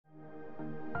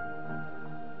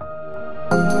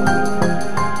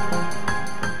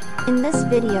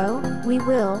video, we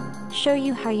will show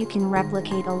you how you can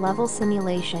replicate a level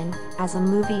simulation as a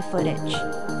movie footage.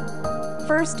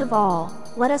 First of all,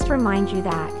 let us remind you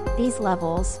that these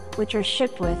levels, which are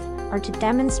shipped with, are to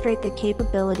demonstrate the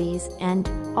capabilities and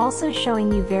also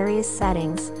showing you various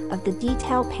settings of the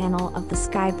detail panel of the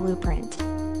Sky Blueprint.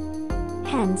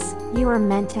 Hence, you are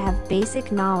meant to have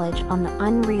basic knowledge on the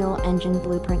Unreal Engine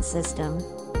blueprint system.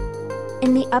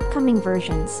 In the upcoming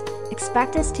versions,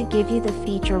 expect us to give you the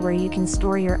feature where you can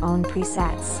store your own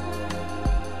presets.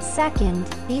 Second,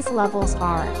 these levels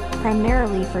are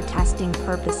primarily for testing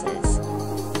purposes.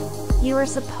 You are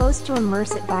supposed to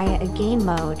immerse it via a game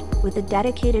mode with a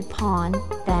dedicated pawn,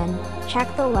 then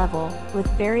check the level with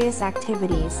various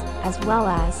activities as well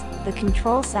as the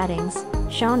control settings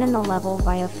shown in the level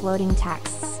via floating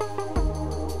texts.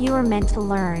 You are meant to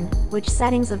learn which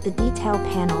settings of the detail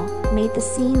panel made the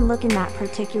scene look in that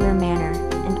particular manner,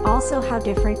 and also how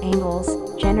different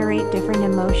angles generate different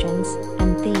emotions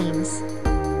and themes.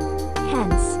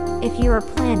 Hence, if you are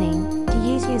planning to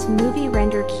use Movie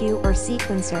Render Queue or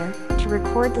Sequencer to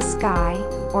record the sky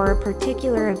or a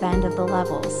particular event of the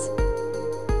levels,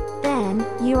 then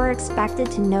you are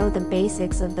expected to know the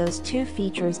basics of those two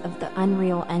features of the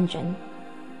Unreal Engine.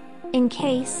 In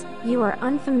case you are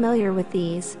unfamiliar with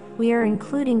these, we are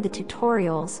including the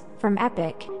tutorials from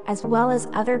Epic as well as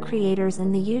other creators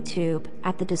in the YouTube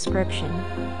at the description.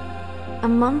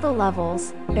 Among the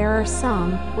levels, there are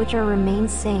some which remain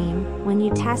same when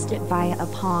you test it via a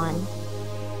pawn.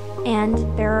 And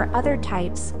there are other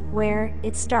types where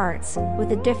it starts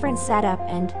with a different setup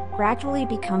and gradually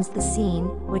becomes the scene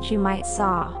which you might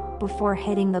saw before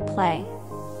hitting the play.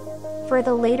 For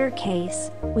the later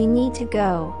case, we need to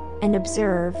go and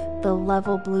observe the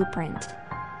level blueprint.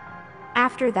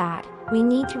 After that, we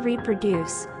need to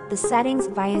reproduce the settings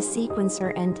via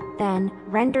Sequencer and then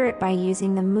render it by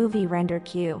using the Movie Render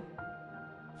Queue.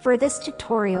 For this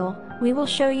tutorial, we will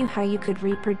show you how you could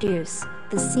reproduce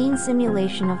the scene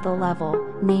simulation of the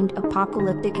level named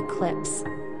Apocalyptic Eclipse.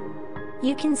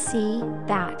 You can see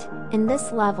that in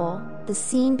this level, the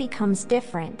scene becomes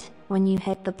different when you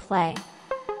hit the play.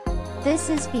 This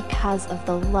is because of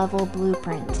the level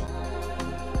blueprint.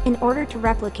 In order to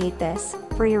replicate this,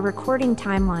 for your recording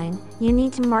timeline, you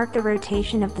need to mark the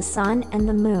rotation of the sun and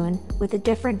the moon with a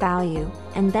different value,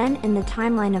 and then in the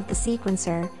timeline of the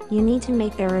sequencer, you need to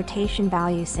make their rotation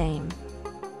value same.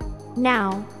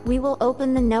 Now, we will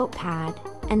open the notepad,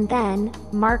 and then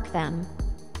mark them.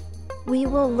 We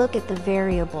will look at the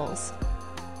variables.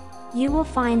 You will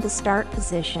find the start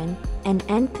position and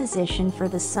end position for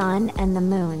the sun and the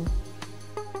moon.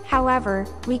 However,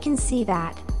 we can see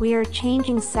that we are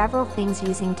changing several things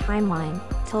using timeline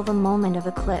till the moment of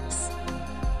eclipse.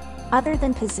 Other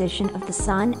than position of the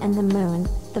sun and the moon,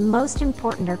 the most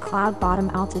important are cloud bottom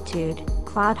altitude,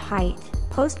 cloud height,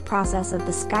 post-process of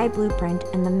the sky blueprint,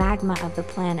 and the magma of the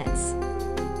planets.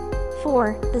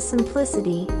 For the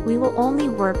simplicity, we will only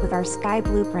work with our sky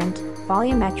blueprint,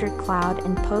 volumetric cloud,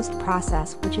 and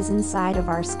post-process, which is inside of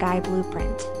our sky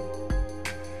blueprint.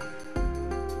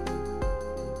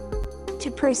 To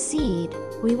proceed,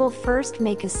 we will first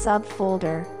make a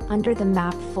subfolder under the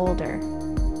map folder.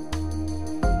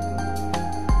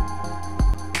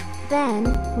 Then,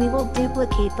 we will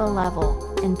duplicate the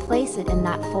level and place it in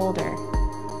that folder.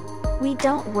 We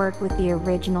don't work with the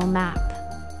original map.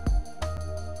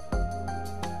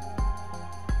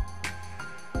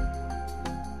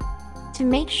 To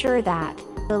make sure that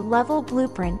the level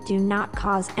blueprint do not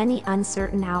cause any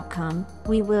uncertain outcome,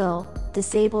 we will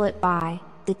disable it by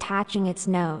detaching its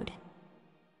node.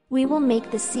 We will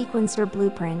make the sequencer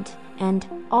blueprint and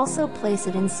also place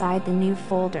it inside the new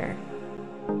folder.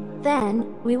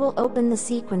 Then, we will open the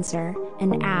sequencer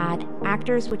and add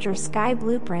actors which are sky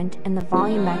blueprint and the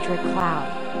volumetric cloud.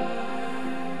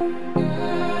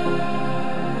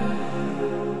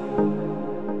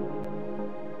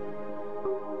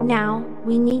 Now,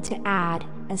 we need to add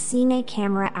a scene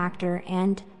camera actor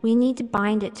and we need to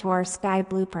bind it to our sky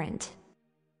blueprint.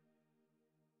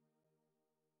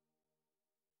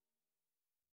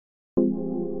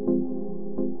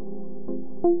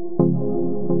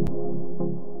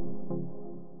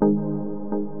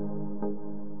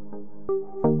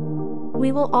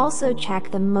 We will also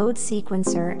check the mode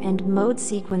sequencer and mode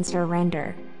sequencer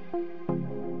render.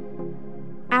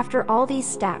 After all these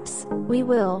steps, we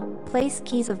will place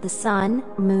keys of the sun,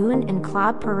 moon, and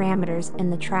cloud parameters in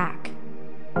the track.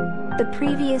 The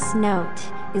previous note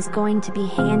is going to be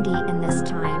handy in this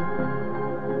time.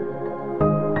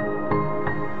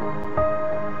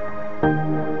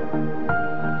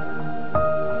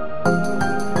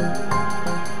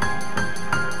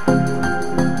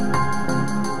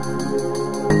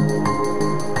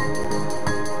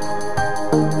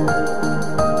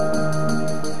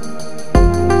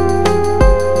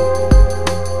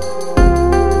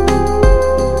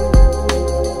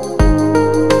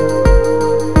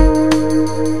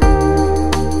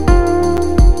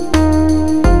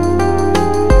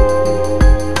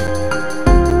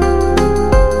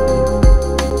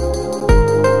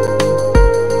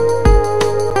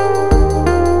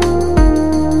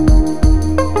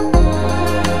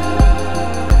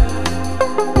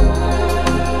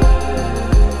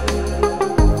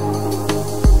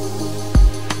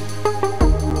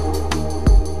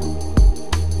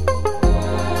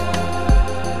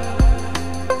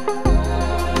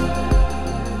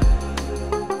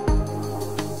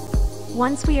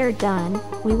 Once we are done,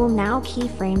 we will now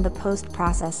keyframe the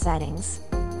post-process settings.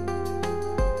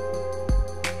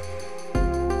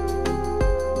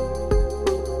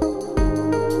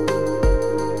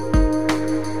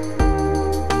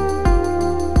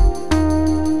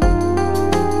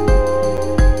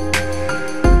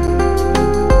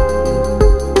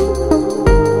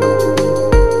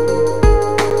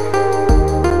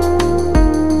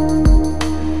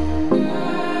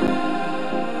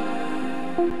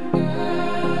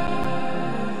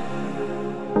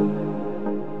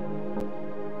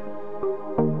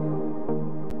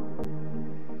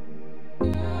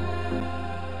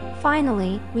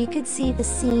 Finally, we could see the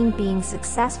scene being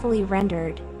successfully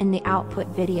rendered in the output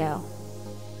video.